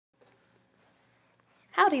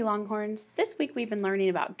Howdy Longhorns! This week we've been learning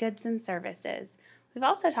about goods and services. We've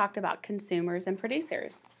also talked about consumers and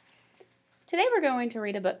producers. Today we're going to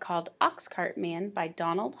read a book called Oxcart Man by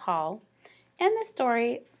Donald Hall. In this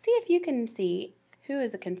story, see if you can see who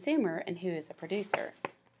is a consumer and who is a producer.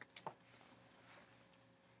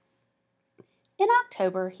 In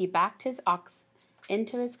October, he backed his ox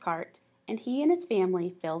into his cart, and he and his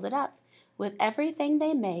family filled it up with everything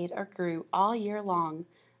they made or grew all year long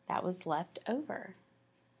that was left over.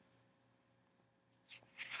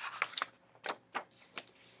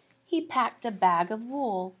 He packed a bag of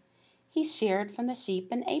wool he sheared from the sheep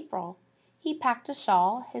in April. He packed a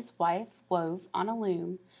shawl his wife wove on a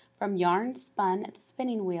loom, from yarn spun at the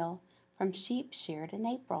spinning wheel, from sheep sheared in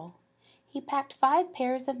April. He packed 5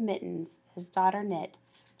 pairs of mittens his daughter knit,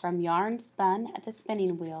 from yarn spun at the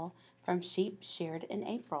spinning wheel, from sheep sheared in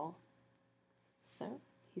April. So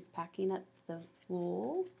he's packing up the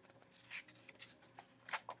wool.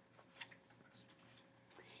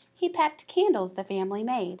 He packed candles the family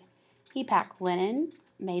made. He packed linen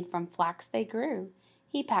made from flax they grew.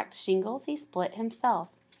 He packed shingles he split himself.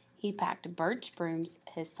 He packed birch brooms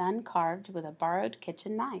his son carved with a borrowed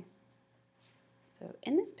kitchen knife. So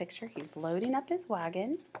in this picture, he's loading up his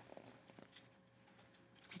wagon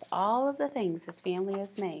with all of the things his family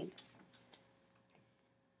has made.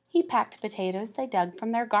 He packed potatoes they dug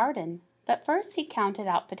from their garden, but first he counted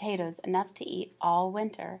out potatoes enough to eat all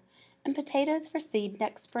winter, and potatoes for seed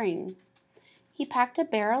next spring. He packed a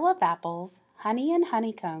barrel of apples, honey and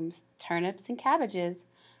honeycombs, turnips and cabbages,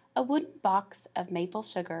 a wooden box of maple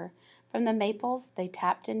sugar from the maples they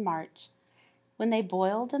tapped in March, when they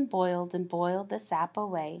boiled and boiled and boiled the sap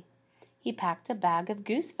away. He packed a bag of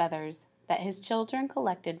goose feathers that his children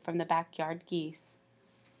collected from the backyard geese.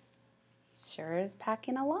 He sure is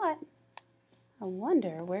packing a lot. I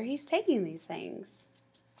wonder where he's taking these things.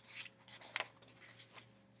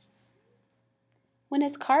 When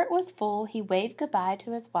his cart was full, he waved goodbye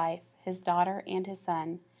to his wife, his daughter, and his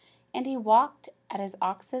son, and he walked at his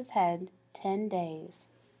ox's head 10 days.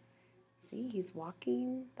 See, he's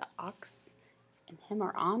walking, the ox and him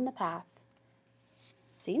are on the path.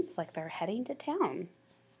 Seems like they're heading to town.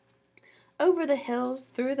 Over the hills,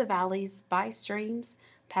 through the valleys, by streams,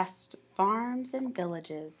 past farms and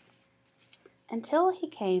villages, until he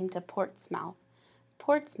came to Portsmouth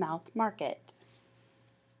Market.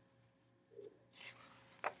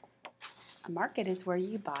 A market is where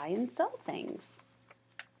you buy and sell things.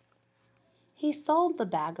 He sold the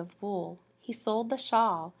bag of wool. He sold the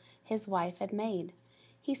shawl his wife had made.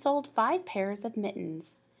 He sold 5 pairs of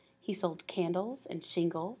mittens. He sold candles and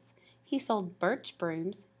shingles. He sold birch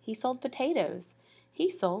brooms. He sold potatoes. He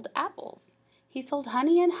sold apples. He sold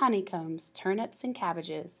honey and honeycombs, turnips and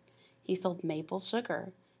cabbages. He sold maple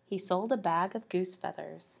sugar. He sold a bag of goose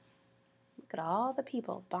feathers. Look at all the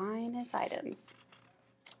people buying his items.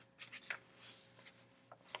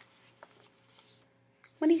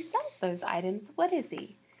 When he sells those items, what is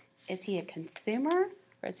he? Is he a consumer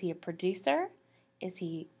or is he a producer? Is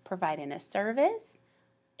he providing a service?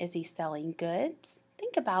 Is he selling goods?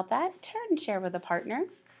 Think about that. Turn and share with a partner.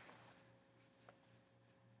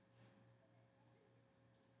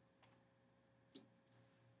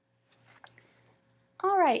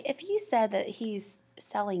 All right, if you said that he's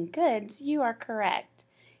selling goods, you are correct.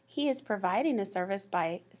 He is providing a service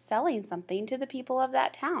by selling something to the people of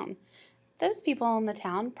that town. Those people in the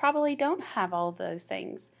town probably don't have all of those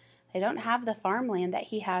things. They don't have the farmland that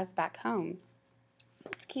he has back home.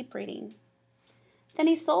 Let's keep reading. Then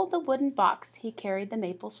he sold the wooden box he carried the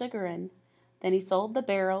maple sugar in. Then he sold the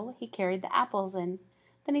barrel he carried the apples in.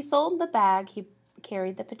 Then he sold the bag he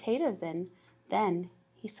carried the potatoes in. Then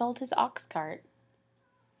he sold his ox cart.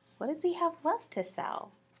 What does he have left to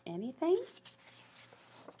sell? Anything?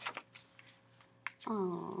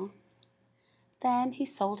 Aww. Then he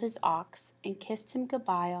sold his ox and kissed him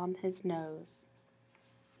goodbye on his nose.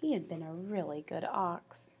 He had been a really good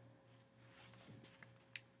ox.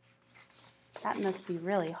 That must be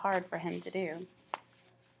really hard for him to do.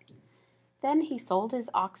 Then he sold his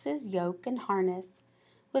ox's yoke and harness.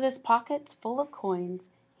 With his pockets full of coins,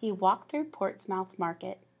 he walked through Portsmouth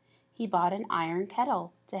Market. He bought an iron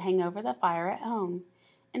kettle to hang over the fire at home,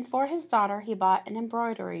 and for his daughter he bought an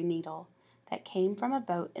embroidery needle that came from a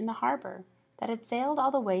boat in the harbor that had sailed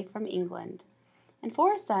all the way from England. And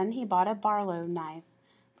for his son he bought a Barlow knife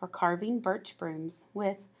for carving birch brooms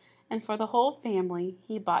with, and for the whole family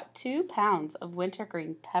he bought 2 pounds of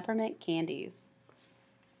wintergreen peppermint candies.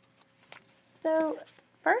 So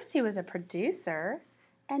first he was a producer,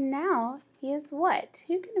 and now he is what?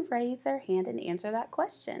 Who can raise their hand and answer that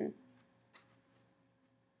question?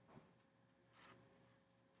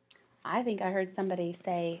 I think I heard somebody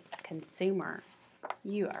say a consumer.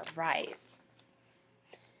 You are right.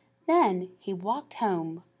 Then he walked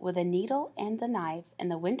home with a needle and the knife and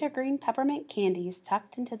the wintergreen peppermint candies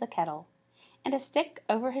tucked into the kettle, and a stick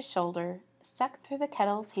over his shoulder stuck through the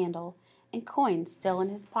kettle's handle, and coins still in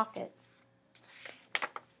his pockets.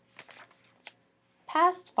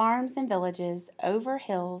 Past farms and villages, over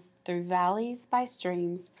hills, through valleys, by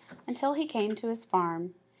streams, until he came to his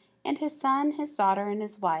farm, and his son, his daughter, and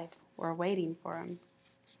his wife were waiting for him.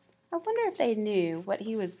 I wonder if they knew what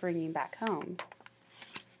he was bringing back home.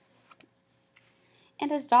 And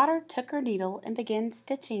his daughter took her needle and began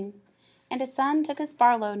stitching, and his son took his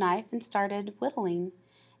barlow knife and started whittling,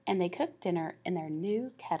 and they cooked dinner in their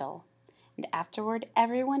new kettle. And afterward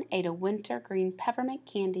everyone ate a wintergreen peppermint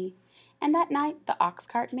candy, and that night the ox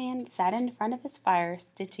cart man sat in front of his fire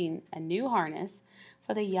stitching a new harness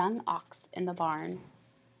for the young ox in the barn.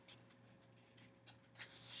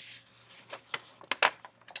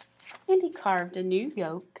 And he carved a new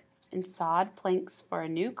yoke, and sawed planks for a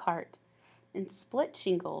new cart, and split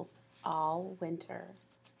shingles all winter.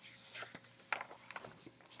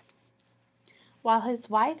 While his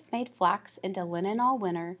wife made flax into linen all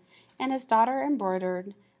winter, and his daughter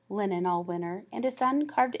embroidered linen all winter, and his son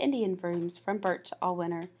carved Indian brooms from birch all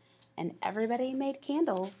winter, and everybody made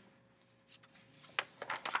candles.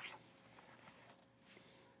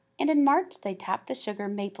 And in March they tapped the sugar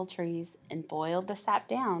maple trees and boiled the sap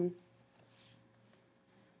down.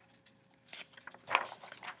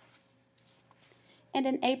 And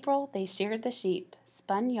in April they sheared the sheep,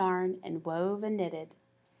 spun yarn, and wove and knitted.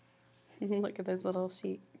 Look at those little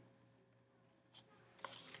sheep.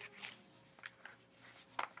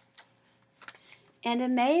 And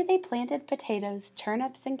in May they planted potatoes,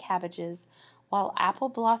 turnips, and cabbages, while apple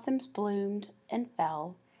blossoms bloomed and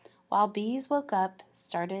fell, while bees woke up,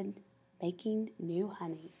 started making new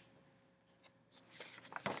honey.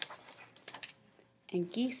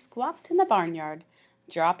 And geese squawked in the barnyard,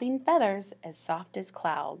 dropping feathers as soft as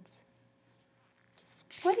clouds.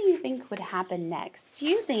 What do you think would happen next? Do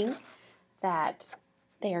you think that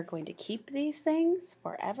they are going to keep these things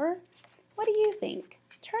forever? What do you think?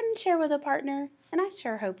 Try and share with a partner, and I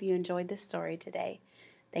sure hope you enjoyed this story today.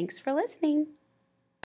 Thanks for listening.